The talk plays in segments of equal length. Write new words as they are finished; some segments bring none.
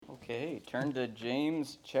Okay, turn to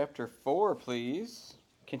James chapter 4, please.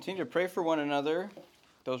 Continue to pray for one another.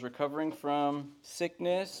 Those recovering from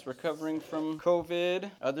sickness, recovering from COVID,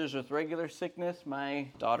 others with regular sickness. My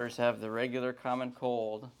daughters have the regular common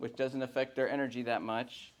cold, which doesn't affect their energy that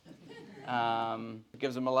much. It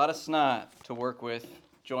gives them a lot of snot to work with.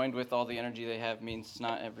 Joined with all the energy they have means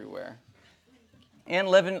snot everywhere. And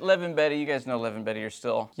Lev and Betty, you guys know Lev and Betty are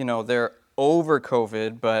still, they're over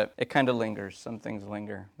COVID, but it kind of lingers. Some things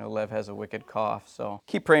linger. Lev has a wicked cough, so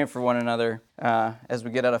keep praying for one another as we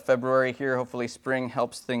get out of February here. Hopefully spring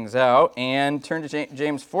helps things out. And turn to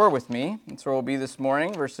James 4 with me. That's where we'll be this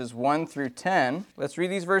morning, verses 1 through 10. Let's read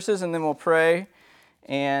these verses, and then we'll pray,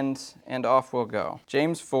 and off we'll go.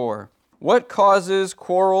 James 4. What causes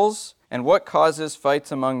quarrels and what causes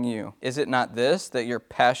fights among you? Is it not this, that your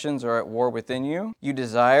passions are at war within you? You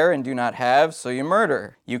desire and do not have, so you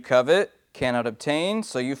murder. You covet, cannot obtain,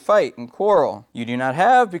 so you fight and quarrel. You do not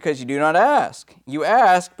have because you do not ask. You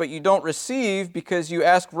ask, but you don't receive because you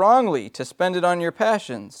ask wrongly to spend it on your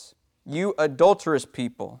passions. You adulterous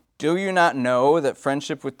people. Do you not know that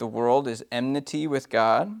friendship with the world is enmity with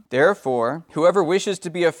God? Therefore, whoever wishes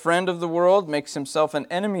to be a friend of the world makes himself an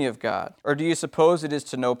enemy of God. Or do you suppose it is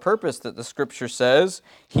to no purpose that the Scripture says,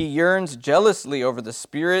 He yearns jealously over the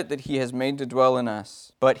Spirit that He has made to dwell in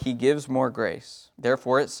us, but He gives more grace.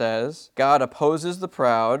 Therefore it says, God opposes the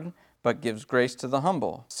proud, but gives grace to the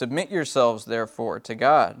humble. Submit yourselves, therefore, to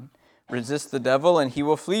God. Resist the devil, and he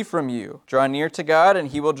will flee from you. Draw near to God, and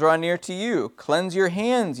he will draw near to you. Cleanse your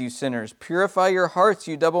hands, you sinners. Purify your hearts,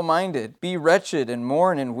 you double-minded. Be wretched, and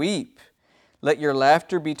mourn, and weep. Let your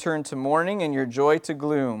laughter be turned to mourning, and your joy to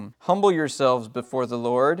gloom. Humble yourselves before the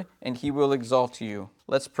Lord, and he will exalt you.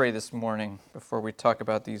 Let's pray this morning before we talk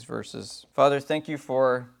about these verses. Father, thank you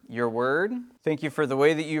for your word. Thank you for the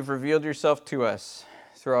way that you've revealed yourself to us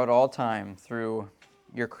throughout all time, through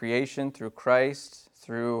your creation, through Christ,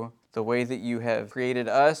 through the way that you have created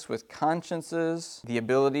us with consciences, the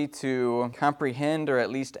ability to comprehend or at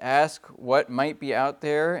least ask what might be out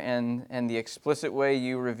there, and the explicit way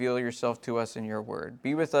you reveal yourself to us in your word.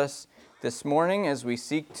 Be with us this morning as we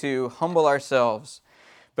seek to humble ourselves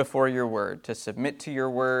before your word, to submit to your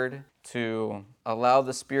word, to allow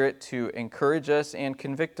the Spirit to encourage us and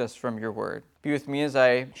convict us from your word. Be with me as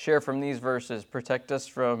I share from these verses. Protect us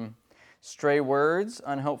from stray words,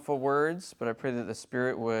 unhelpful words, but I pray that the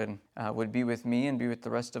Spirit would be with me and be with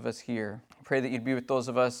the rest of us here. I pray that you'd be with those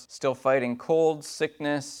of us still fighting cold,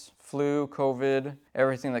 sickness, flu, COVID,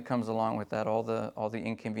 everything that comes along with that, all the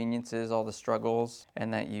inconveniences, all the struggles,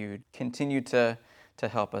 and that you'd continue to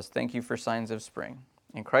help us. Thank you for signs of spring.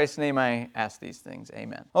 In Christ's name I ask these things,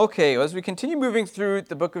 amen. Okay, as we continue moving through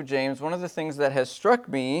the book of James, one of the things that has struck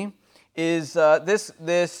me is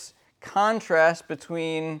this contrast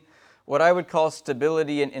between what I would call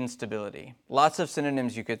stability and instability. Lots of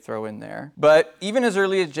synonyms you could throw in there. But even as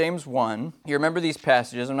early as James 1, you remember these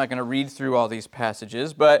passages. I'm not going to read through all these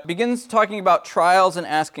passages, but begins talking about trials and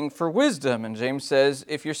asking for wisdom. And James says,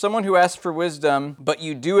 if you're someone who asks for wisdom, but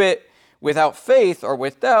you do it without faith or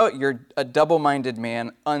with doubt, you're a double-minded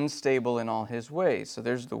man, unstable in all his ways. So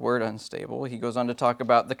there's the word unstable. He goes on to talk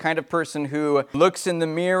about the kind of person who looks in the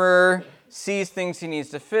mirror, sees things he needs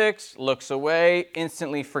to fix, looks away,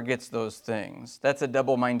 instantly forgets those things. That's a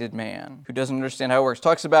double-minded man who doesn't understand how it works.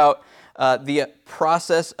 Talks about the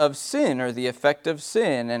process of sin or the effect of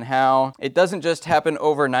sin and how it doesn't just happen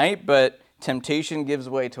overnight, but temptation gives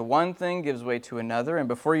way to one thing, gives way to another, and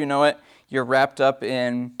before you know it, you're wrapped up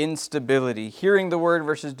in instability, hearing the word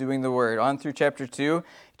versus doing the word. On through chapter 2.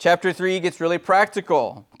 Chapter 3 gets really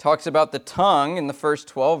practical. Talks about the tongue in the first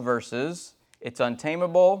 12 verses. It's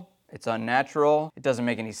untamable. It's unnatural. It doesn't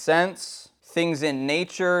make any sense. Things in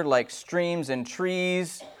nature, like streams and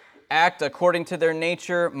trees, act according to their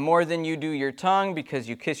nature more than you do your tongue because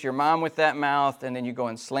you kiss your mom with that mouth and then you go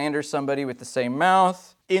and slander somebody with the same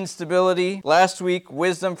mouth. Instability. Last week,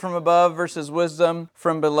 wisdom from above versus wisdom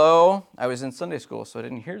from below. I was in Sunday school, so I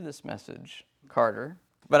didn't hear this message, Carter,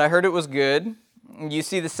 but I heard it was good. You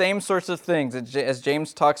see the same sorts of things as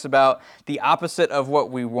James talks about the opposite of what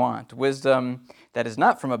we want. Wisdom that is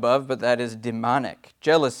not from above, but that is demonic.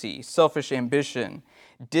 Jealousy, selfish ambition,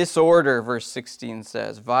 disorder, verse 16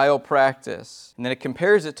 says, vile practice. And then it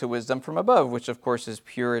compares it to wisdom from above, which of course is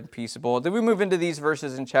pure and peaceable. Then we move into these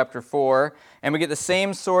verses in chapter 4, and we get the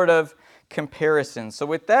same sort of comparison. So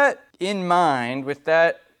with that in mind, with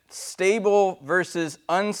that stable versus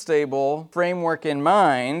unstable framework in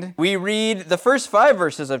mind, we read the first 5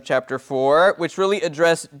 verses of chapter 4, which really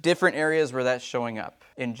address different areas where that's showing up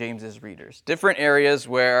in James's readers. Different areas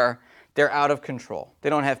where they're out of control. They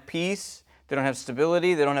don't have peace. They don't have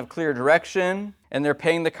stability, they don't have clear direction, and they're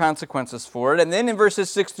paying the consequences for it. And then in verses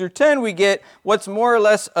 6 through 10, we get what's more or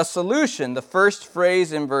less a solution. The first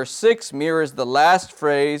phrase in verse 6 mirrors the last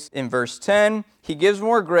phrase in verse 10. He gives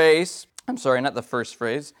more grace. I'm sorry, not the first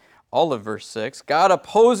phrase. All of verse 6. God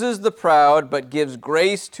opposes the proud, but gives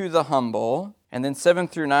grace to the humble. And then 7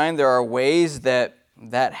 through 9, there are ways that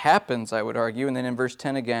happens, I would argue. And then in verse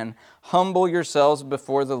 10 again, humble yourselves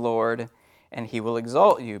before the Lord, and he will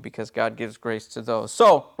exalt you, because God gives grace to those.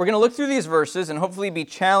 So we're going to look through these verses and hopefully be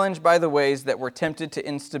challenged by the ways that we're tempted to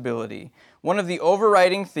instability. One of the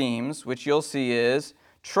overriding themes, which you'll see, is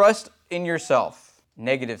trust in yourself.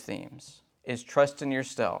 Negative themes is trust in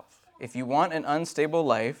yourself. If you want an unstable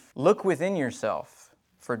life, look within yourself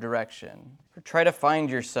for direction. Or try to find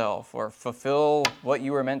yourself or fulfill what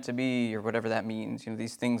you were meant to be, or whatever that means. You know,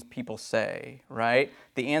 these things people say, right?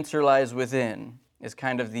 The answer lies within is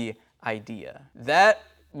kind of the idea. That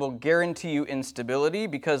will guarantee you instability,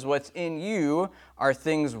 because what's in you are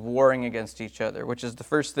things warring against each other, which is the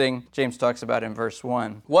first thing James talks about in verse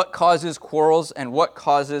 1. What causes quarrels and what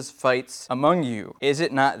causes fights among you? Is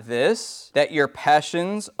it not this, that your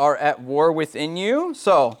passions are at war within you?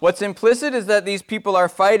 So, what's implicit is that these people are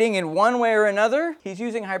fighting in one way or another. He's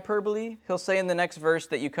using hyperbole. He'll say in the next verse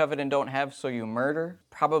that you covet and don't have, so you murder.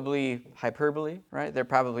 Probably hyperbole, right? They're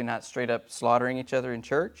probably not straight up slaughtering each other in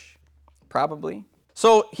church. Probably.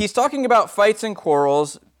 So he's talking about fights and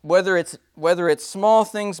quarrels, whether it's small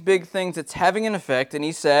things, big things, it's having an effect. And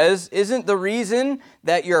he says, isn't the reason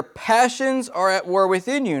that your passions are at war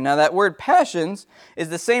within you? Now that word passions is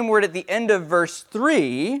the same word at the end of verse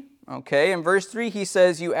 3. Okay, in verse 3 he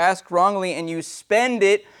says, you ask wrongly and you spend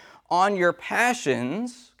it on your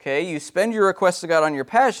passions. Okay, you spend your requests to God on your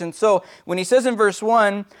passions. So when he says in verse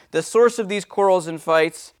 1, the source of these quarrels and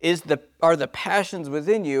fights are the passions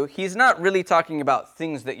within you, he's not really talking about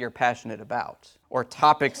things that you're passionate about or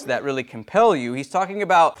topics that really compel you. He's talking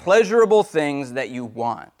about pleasurable things that you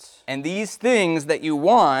want. And these things that you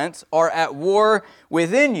want are at war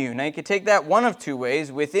within you. Now you could take that one of two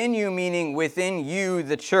ways. Within you meaning within you,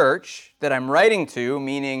 the church that I'm writing to,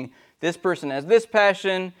 meaning this person has this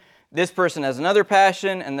passion, this person has another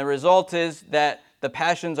passion, and the result is that the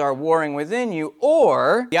passions are warring within you.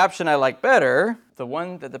 Or, the option I like better, the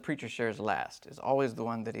one that the preacher shares last is always the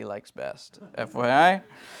one that he likes best. FYI.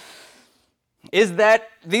 Is that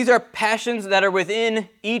these are passions that are within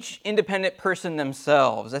each independent person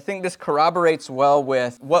themselves. I think this corroborates well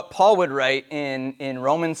with what Paul would write in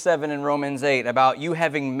Romans 7 and Romans 8 about you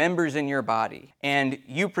having members in your body. And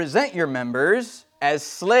you present your members as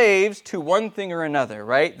slaves to one thing or another,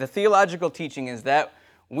 right? The theological teaching is that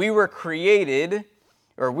we were created,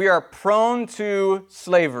 or we are prone to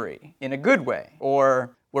slavery in a good way,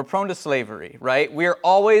 or we're prone to slavery, right? We are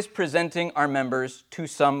always presenting our members to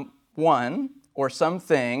someone or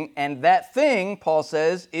something, and that thing, Paul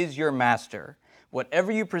says, is your master.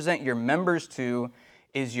 Whatever you present your members to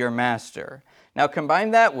is your master. Now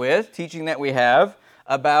combine that with teaching that we have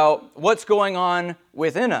about what's going on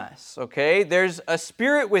within us, okay? There's a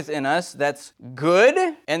spirit within us that's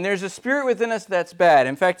good, and there's a spirit within us that's bad.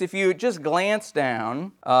 In fact, if you just glance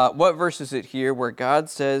down, what verse is it here where God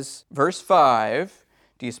says, verse 5,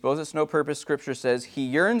 do you suppose it's no purpose? Scripture says, he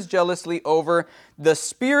yearns jealously over the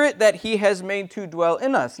spirit that he has made to dwell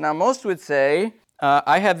in us. Now, most would say,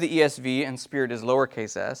 I have the ESV, and spirit is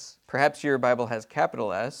lowercase s. Perhaps your Bible has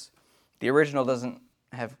capital S. The original doesn't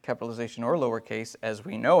have capitalization or lowercase as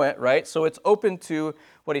we know it, right? So it's open to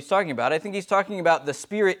what he's talking about. I think he's talking about the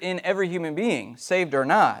spirit in every human being, saved or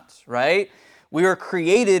not, right? We were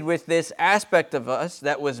created with this aspect of us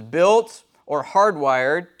that was built or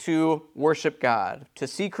hardwired to worship God, to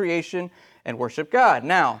see creation and worship God.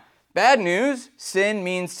 Now, bad news, sin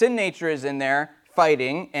means sin nature is in there,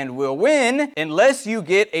 fighting, and will win unless you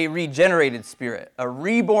get a regenerated spirit, a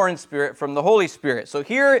reborn spirit from the Holy Spirit. So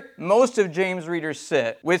here, most of James' readers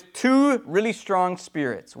sit with two really strong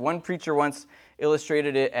spirits. One preacher once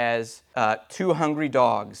illustrated it as two hungry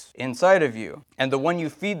dogs inside of you. And the one you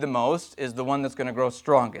feed the most is the one that's going to grow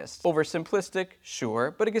strongest. Oversimplistic,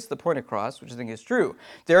 sure, but it gets the point across, which I think is true.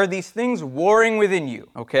 There are these things warring within you,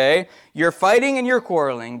 okay? You're fighting and you're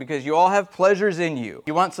quarreling because you all have pleasures in you.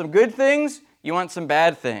 You want some good things, you want some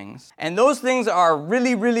bad things. And those things are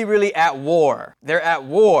really, really, really at war. They're at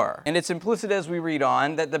war. And it's implicit as we read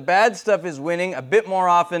on that the bad stuff is winning a bit more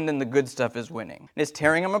often than the good stuff is winning. And it's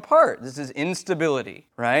tearing them apart. This is instability,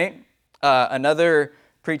 right? Another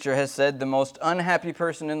preacher has said the most unhappy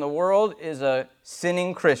person in the world is a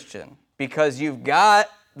sinning Christian, because you've got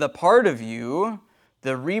the part of you,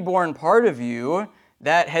 the reborn part of you,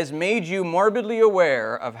 that has made you morbidly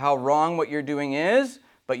aware of how wrong what you're doing is,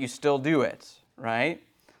 but you still do it, right?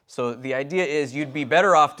 So the idea is you'd be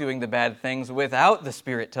better off doing the bad things without the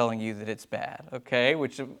Spirit telling you that it's bad, okay?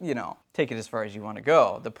 Which, take it as far as you want to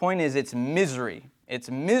go. The point is it's misery. It's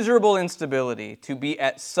miserable instability to be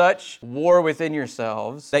at such war within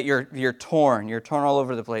yourselves that you're torn. You're torn all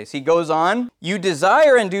over the place. He goes on, you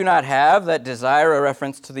desire and do not have, that desire a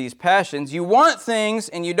reference to these passions. You want things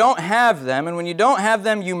and you don't have them, and when you don't have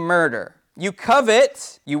them, you murder. You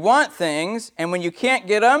covet, you want things, and when you can't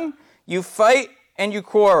get them, you fight and you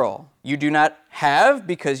quarrel. You do not have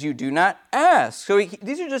because you do not ask. So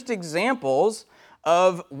these are just examples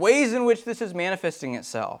of ways in which this is manifesting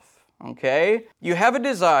itself, okay? You have a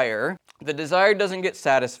desire. The desire doesn't get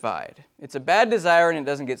satisfied. It's a bad desire and it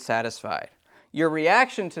doesn't get satisfied. Your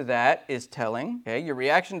reaction to that is telling, okay? Your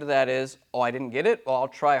reaction to that is, oh, I didn't get it? Well, I'll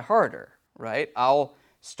try harder, right? I'll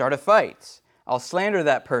start a fight. I'll slander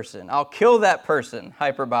that person. I'll kill that person,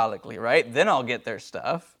 hyperbolically, right? Then I'll get their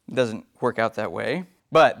stuff. It doesn't work out that way.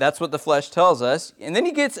 But that's what the flesh tells us. And then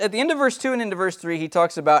he gets, at the end of verse 2 and into verse 3, he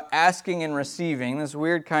talks about asking and receiving, this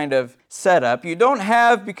weird kind of setup. You don't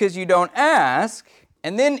have because you don't ask.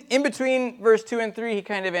 And then in between verse 2 and 3, he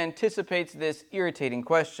kind of anticipates this irritating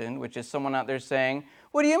question, which is someone out there saying,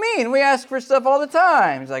 what do you mean? We ask for stuff all the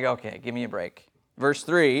time. He's like, okay, give me a break. Verse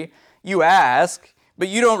 3, you ask, but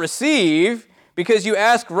you don't receive because you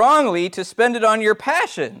ask wrongly to spend it on your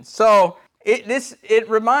passions. So it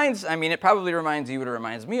probably reminds you what it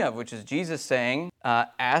reminds me of, which is Jesus saying,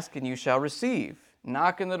 ask and you shall receive.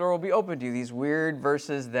 Knock and the door will be open to you. These weird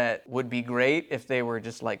verses that would be great if they were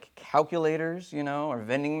just like calculators, or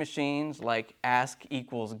vending machines, like ask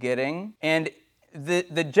equals getting. And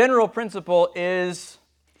the general principle is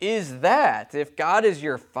that if God is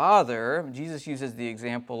your father, Jesus uses the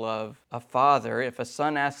example of a father. If a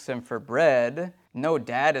son asks him for bread, no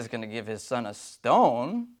dad is going to give his son a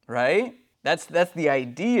stone, right? That's the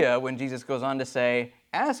idea when Jesus goes on to say,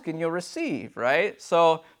 ask and you'll receive, right?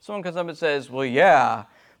 So someone comes up and says, well, yeah,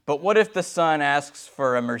 but what if the son asks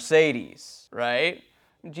for a Mercedes, right?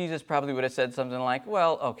 Jesus probably would have said something like,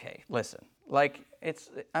 well, okay, listen,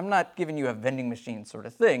 I'm not giving you a vending machine sort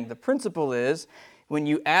of thing. The principle is, when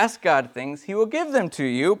you ask God things, he will give them to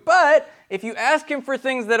you. But if you ask him for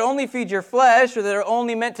things that only feed your flesh or that are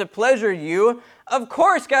only meant to pleasure you, of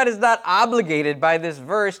course God is not obligated by this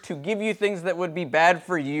verse to give you things that would be bad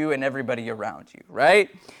for you and everybody around you, right?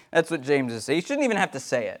 That's what James is saying. He shouldn't even have to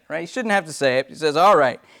say it, right? He shouldn't have to say it. He says, all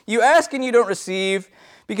right, you ask and you don't receive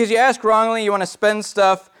because you ask wrongly, you want to spend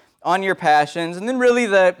stuff on your passions. And then really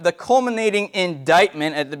the culminating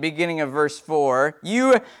indictment at the beginning of verse 4,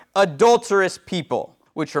 you adulterous people,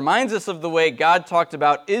 which reminds us of the way God talked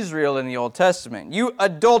about Israel in the Old Testament. You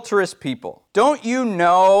adulterous people. Don't you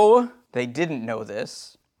know, they didn't know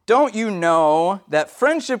this, don't you know that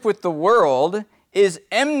friendship with the world is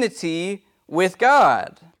enmity with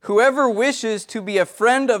God? Whoever wishes to be a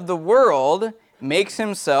friend of the world makes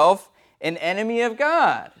himself an enemy of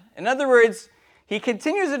God. In other words, he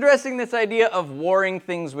continues addressing this idea of warring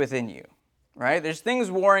things within you, right? There's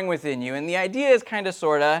things warring within you, and the idea is kind of,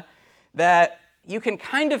 sort of, that you can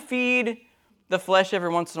kind of feed the flesh every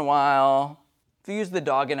once in a while. If you use the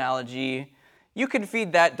dog analogy, you can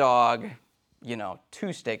feed that dog,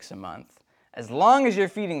 2 steaks a month, as long as you're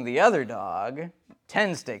feeding the other dog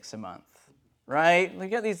 10 steaks a month, right? You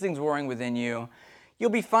got these things warring within you. You'll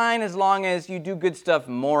be fine as long as you do good stuff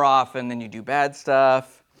more often than you do bad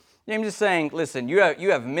stuff. I'm just saying, listen, you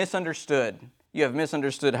have misunderstood. You have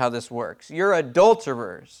misunderstood how this works. You're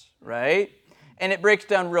adulterers, right? And it breaks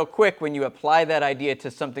down real quick when you apply that idea to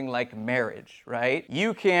something like marriage, right?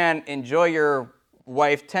 You can enjoy your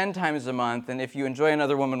wife 10 times a month, and if you enjoy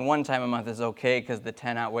another woman 1 time a month, it's okay because the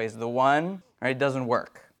 10 outweighs the 1, right? It doesn't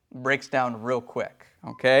work. It breaks down real quick.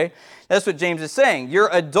 Okay? That's what James is saying. You're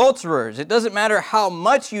adulterers. It doesn't matter how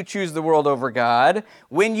much you choose the world over God.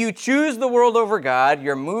 When you choose the world over God,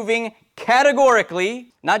 you're moving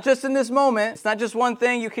categorically, not just in this moment. It's not just one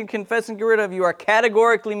thing you can confess and get rid of. You are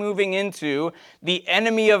categorically moving into the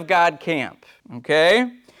enemy of God camp.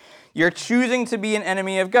 Okay? You're choosing to be an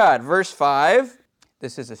enemy of God. Verse 5,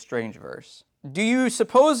 this is a strange verse. Do you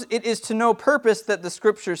suppose it is to no purpose that the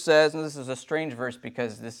Scripture says, and this is a strange verse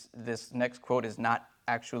because this next quote is not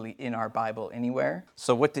actually in our Bible anywhere.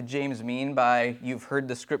 So what did James mean by you've heard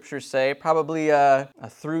the Scripture say? Probably a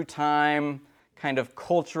through time kind of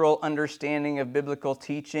cultural understanding of biblical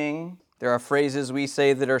teaching. There are phrases we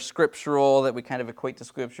say that are scriptural that we kind of equate to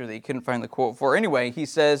Scripture that you couldn't find the quote for. Anyway, he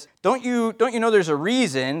says, don't you know there's a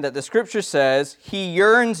reason that the Scripture says he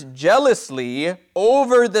yearns jealously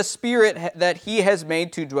over the Spirit that he has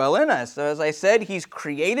made to dwell in us. So as I said, he's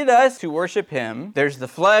created us to worship him. There's the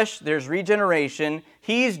flesh, there's regeneration.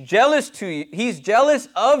 He's jealous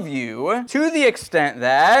of you to the extent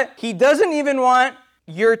that he doesn't even want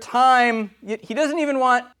your time, he doesn't even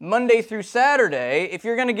want Monday through Saturday if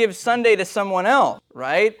you're going to give Sunday to someone else,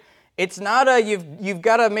 right? It's not you've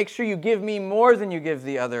got to make sure you give me more than you give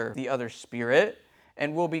the other spirit,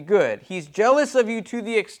 and we'll be good. He's jealous of you to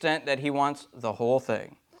the extent that he wants the whole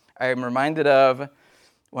thing. I am reminded of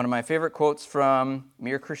one of my favorite quotes from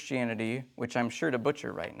Mere Christianity, which I'm sure to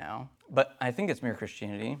butcher right now, but I think it's Mere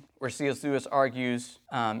Christianity, where C.S. Lewis argues,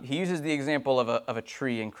 he uses the example of a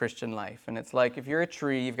tree in Christian life. And it's like, if you're a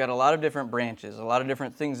tree, you've got a lot of different branches, a lot of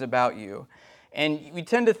different things about you. And we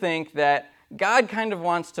tend to think that God kind of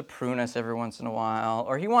wants to prune us every once in a while,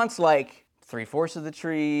 or he wants like 3/4 of the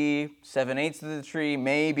tree, 7/8 of the tree,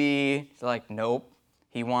 maybe. It's like, nope.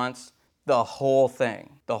 He wants the whole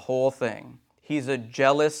thing, the whole thing. He's a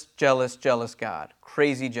jealous God,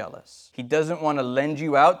 crazy jealous. He doesn't want to lend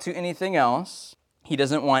you out to anything else. He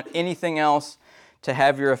doesn't want anything else to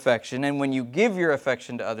have your affection. And when you give your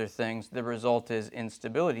affection to other things, the result is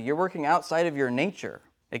instability. You're working outside of your nature.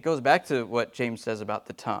 It goes back to what James says about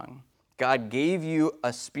the tongue. God gave you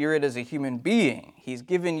a spirit as a human being. He's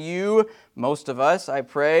given you, most of us, I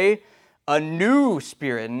pray, a new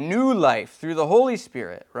spirit, new life through the Holy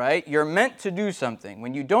Spirit, right? You're meant to do something.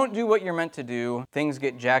 When you don't do what you're meant to do, things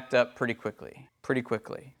get jacked up pretty quickly.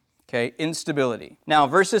 Okay, instability. Now,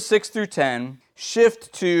 verses 6 through 10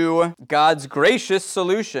 shift to God's gracious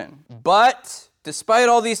solution. But despite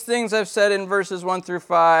all these things I've said in verses 1 through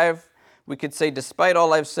 5, we could say despite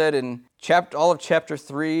all I've said in all of chapter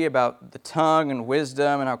 3 about the tongue and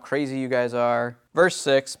wisdom and how crazy you guys are. Verse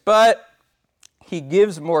 6, but he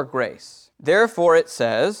gives more grace. Therefore it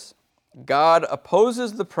says, God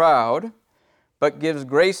opposes the proud, but gives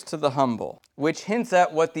grace to the humble, which hints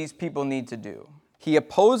at what these people need to do. He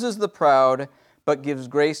opposes the proud, but gives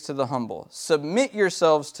grace to the humble. Submit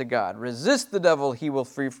yourselves to God. Resist the devil, he will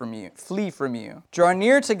flee from you. Draw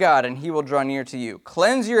near to God, and he will draw near to you.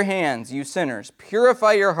 Cleanse your hands, you sinners.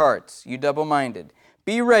 Purify your hearts, you double-minded.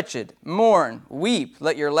 Be wretched, mourn, weep.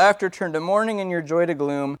 Let your laughter turn to mourning and your joy to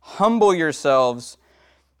gloom. Humble yourselves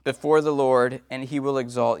before the Lord, and he will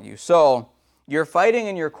exalt you. So, you're fighting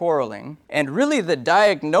and you're quarreling. And really the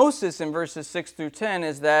diagnosis in verses 6 through 10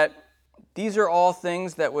 is that these are all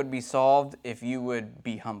things that would be solved if you would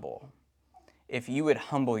be humble. If you would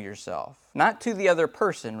humble yourself. Not to the other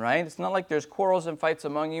person, right? It's not like there's quarrels and fights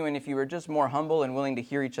among you, and if you were just more humble and willing to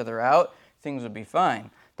hear each other out, things would be fine.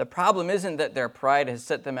 The problem isn't that their pride has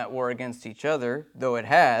set them at war against each other, though it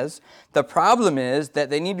has. The problem is that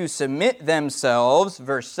they need to submit themselves,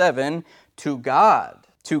 verse 7, to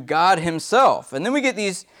God himself. And then we get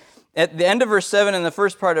these, at the end of verse 7 and the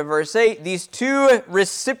first part of verse 8, these two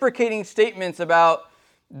reciprocating statements about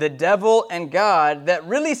the devil and God that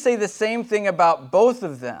really say the same thing about both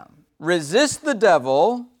of them. Resist the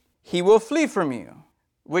devil, he will flee from you.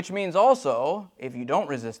 Which means also, if you don't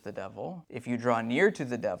resist the devil, if you draw near to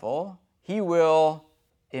the devil, he will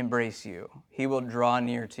embrace you. He will draw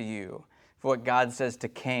near to you. For what God says to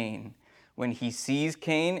Cain, when he sees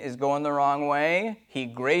Cain is going the wrong way, he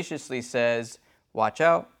graciously says, watch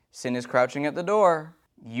out, sin is crouching at the door.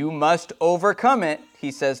 You must overcome it,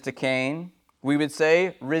 he says to Cain. We would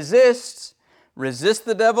say, resist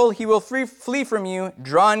the devil, he will flee from you.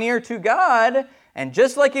 Draw near to God, and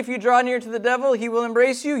just like if you draw near to the devil, he will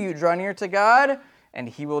embrace you. You draw near to God, and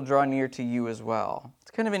he will draw near to you as well.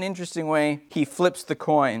 It's kind of an interesting way he flips the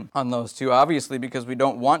coin on those two, obviously, because we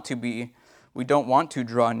don't want to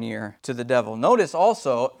draw near to the devil. Notice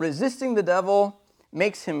also, resisting the devil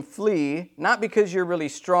makes him flee, not because you're really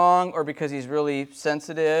strong or because he's really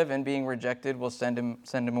sensitive and being rejected will send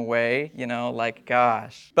him away, like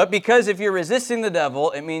gosh. But because if you're resisting the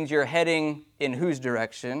devil, it means you're heading in whose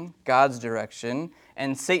direction? God's direction.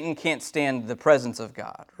 And Satan can't stand the presence of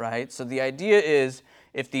God, right? So the idea is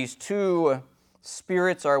if these two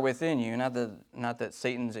spirits are within you, not that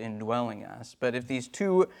Satan's indwelling us, but if these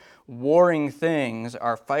two warring things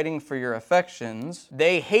are fighting for your affections,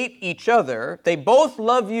 they hate each other. They both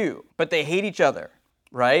love you, but they hate each other,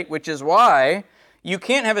 right? Which is why you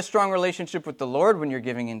can't have a strong relationship with the Lord when you're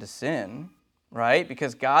giving into sin, right?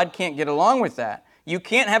 Because God can't get along with that. You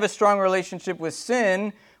can't have a strong relationship with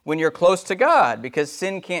sin when you're close to God, because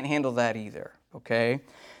sin can't handle that either, okay?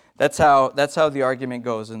 That's how the argument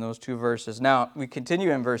goes in those two verses. Now, we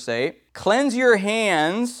continue in verse 8. Cleanse your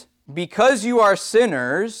hands because you are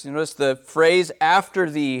sinners. You notice the phrase after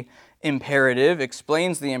the imperative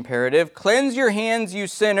explains the imperative. Cleanse your hands, you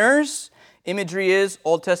sinners. Imagery is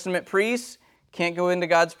Old Testament priests can't go into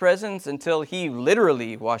God's presence until he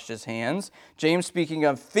literally washed his hands. James speaking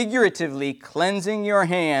of figuratively cleansing your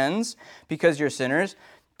hands because you're sinners.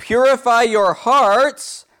 Purify your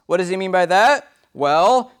hearts. What does he mean by that?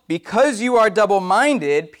 Well, because you are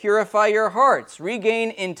double-minded, purify your hearts.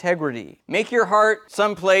 Regain integrity. Make your heart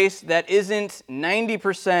someplace that isn't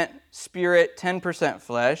 90% spirit, 10%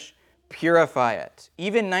 flesh. Purify it.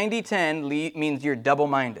 Even 90-10 means you're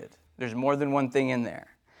double-minded. There's more than one thing in there.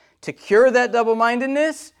 To cure that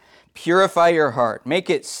double-mindedness, purify your heart. Make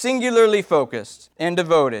it singularly focused and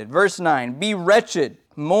devoted. Verse 9, be wretched,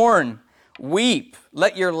 mourn, weep.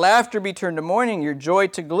 Let your laughter be turned to mourning, your joy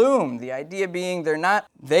to gloom. The idea being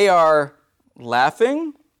they are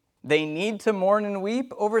laughing. They need to mourn and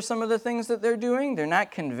weep over some of the things that they're doing. They're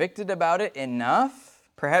not convicted about it enough.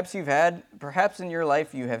 Perhaps in your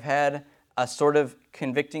life you have had a sort of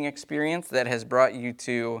convicting experience that has brought you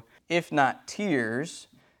to, if not tears,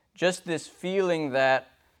 just this feeling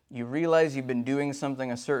that you realize you've been doing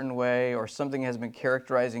something a certain way or something has been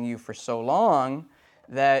characterizing you for so long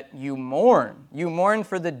that you mourn. You mourn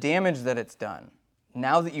for the damage that it's done.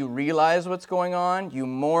 Now that you realize what's going on, you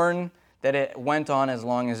mourn that it went on as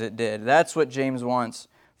long as it did. That's what James wants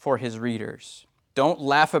for his readers. Don't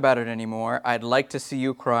laugh about it anymore. I'd like to see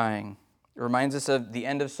you crying. It reminds us of the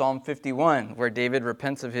end of Psalm 51, where David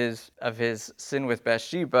repents of his sin with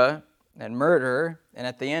Bathsheba and murder, and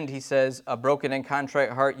at the end he says, a broken and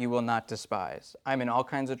contrite heart you will not despise. I'm in all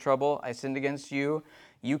kinds of trouble. I sinned against you.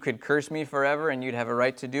 You could curse me forever and you'd have a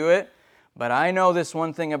right to do it, but I know this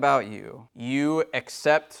one thing about you. You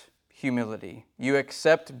accept humility. You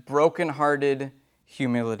accept broken-hearted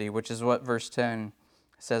humility, which is what verse 10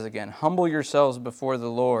 says again. Humble yourselves before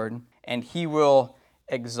the Lord, and he will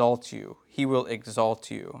exalt you. He will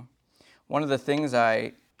exalt you. One of the things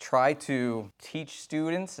I try to teach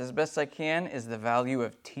students as best I can is the value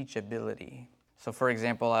of teachability. So for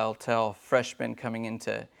example, I'll tell freshmen coming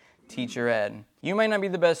into teacher ed, you might not be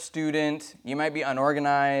the best student, you might be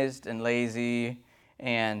unorganized and lazy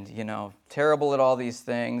and, terrible at all these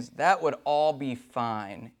things. That would all be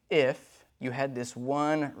fine if you had this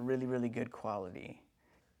one really, really good quality,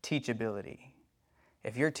 teachability.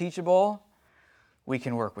 If you're teachable, we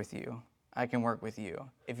can work with you. I can work with you.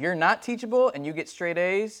 If you're not teachable and you get straight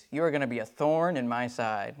A's, you are going to be a thorn in my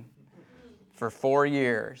side for 4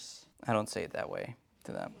 years. I don't say it that way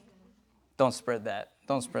to them. Don't spread that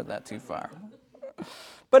too far.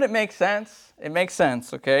 But it makes sense. It makes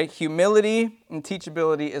sense, okay? Humility and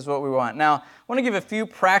teachability is what we want. Now, I want to give a few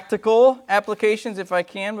practical applications, if I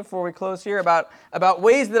can, before we close here, about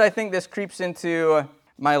ways that I think this creeps into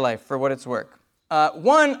my life, for what it's worth.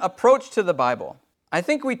 One, approach to the Bible. I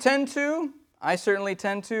certainly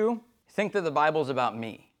tend to, think that the Bible's about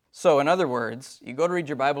me. So, in other words, you go to read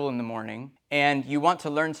your Bible in the morning, and you want to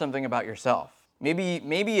learn something about yourself.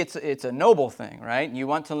 Maybe it's a noble thing, right? You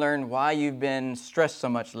want to learn why you've been stressed so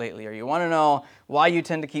much lately, or you want to know why you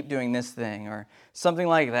tend to keep doing this thing, or something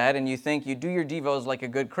like that, and you think you do your devos like a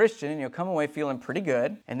good Christian, and you'll come away feeling pretty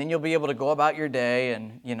good, and then you'll be able to go about your day,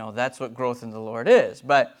 and that's what growth in the Lord is.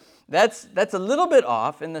 But that's a little bit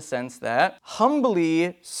off in the sense that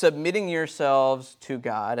humbly submitting yourselves to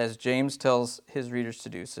God, as James tells his readers to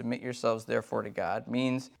do, submit yourselves therefore to God,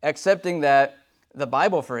 means accepting that the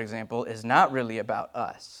Bible, for example, is not really about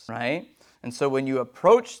us, right? And so when you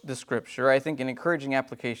approach the Scripture, I think an encouraging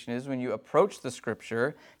application is when you approach the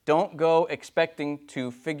Scripture, don't go expecting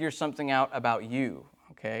to figure something out about you,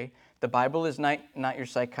 okay? The Bible is not your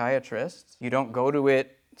psychiatrist. You don't go to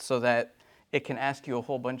it so that it can ask you a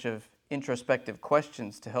whole bunch of introspective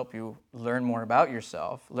questions to help you learn more about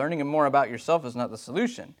yourself. Learning more about yourself is not the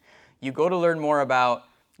solution. You go to learn more about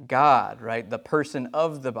God, right? The person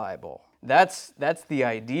of the Bible. That's the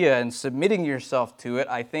idea, and submitting yourself to it,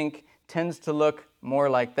 I think, tends to look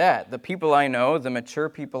more like that. The people I know, the mature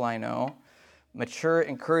people I know, mature,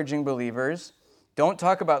 encouraging believers, don't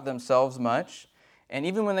talk about themselves much, and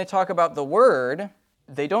even when they talk about the Word,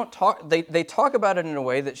 they talk about it in a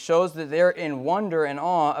way that shows that they're in wonder and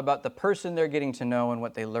awe about the person they're getting to know and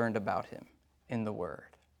what they learned about him in the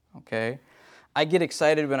Word. Okay? I get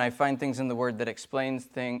excited when I find things in the Word that explain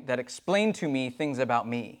to me things about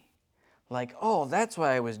me. Like, oh, that's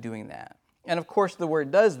why I was doing that. And of course the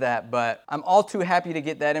Word does that, but I'm all too happy to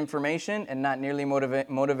get that information and not nearly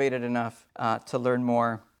motivated enough to learn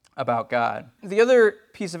more about God. The other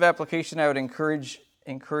piece of application I would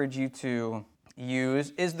encourage you to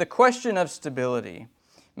use is the question of stability.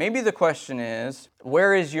 Maybe the question is,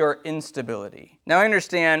 where is your instability? Now I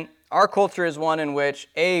understand our culture is one in which,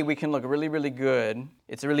 we can look really, really good.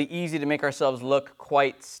 It's really easy to make ourselves look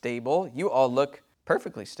quite stable. You all look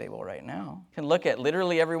perfectly stable right now. You can look at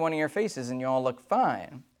literally every one of your faces and you all look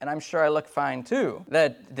fine. And I'm sure I look fine too.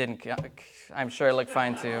 That didn't, I'm sure I look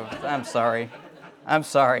fine too. I'm sorry.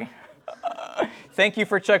 Thank you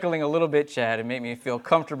for chuckling a little bit, Chad. It made me feel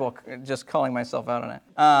comfortable just calling myself out on it.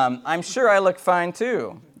 I'm sure I look fine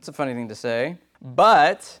too. It's a funny thing to say.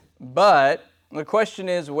 But the question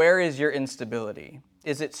is, where is your instability?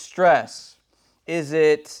 Is it stress? Is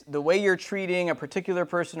it the way you're treating a particular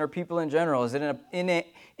person or people in general? Is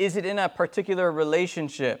it in a particular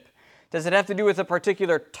relationship? Does it have to do with a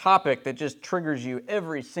particular topic that just triggers you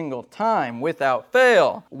every single time without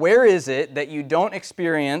fail? Where is it that you don't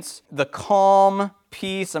experience the calm,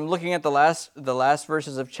 peace? I'm looking at the last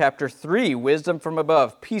verses of chapter 3. Wisdom from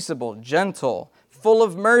above, peaceable, gentle, full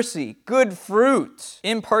of mercy, good fruit,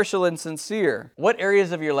 impartial and sincere. What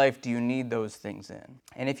areas of your life do you need those things in?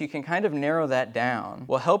 And if you can kind of narrow that down,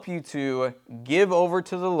 will help you to give over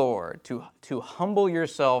to the Lord, to humble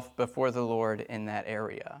yourself before the Lord in that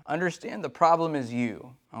area. Understand the problem is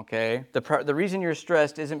you, okay? The reason you're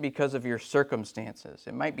stressed isn't because of your circumstances.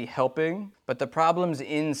 It might be helping, but the problem's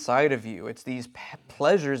inside of you. It's these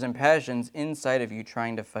pleasures and passions inside of you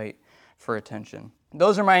trying to fight for attention.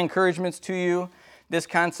 Those are my encouragements to you. This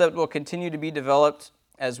concept will continue to be developed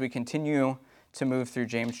as we continue to move through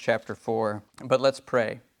James chapter 4. But let's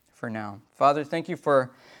pray for now. Father, thank you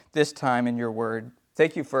for this time in your word.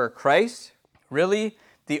 Thank you for Christ, really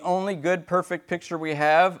the only good, perfect picture we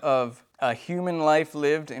have of a human life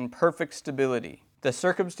lived in perfect stability. The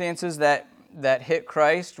circumstances that hit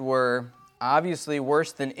Christ were obviously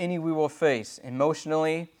worse than any we will face,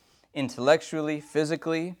 emotionally, intellectually,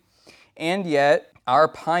 physically, and yet our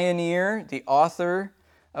pioneer, the author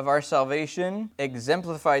of our salvation,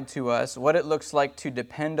 exemplified to us what it looks like to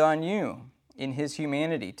depend on you in his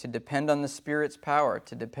humanity, to depend on the Spirit's power,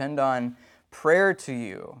 to depend on prayer to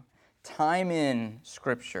you, time in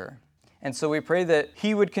Scripture. And so we pray that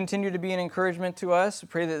he would continue to be an encouragement to us. We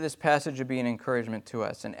pray that this passage would be an encouragement to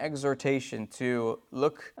us, an exhortation to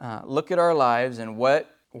look at our lives and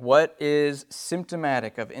what is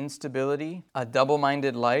symptomatic of instability, a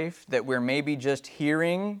double-minded life, that we're maybe just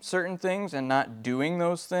hearing certain things and not doing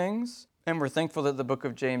those things. And we're thankful that the book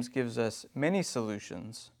of James gives us many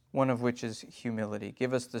solutions, one of which is humility.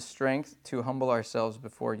 Give us the strength to humble ourselves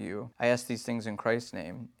before you. I ask these things in Christ's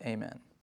name. Amen.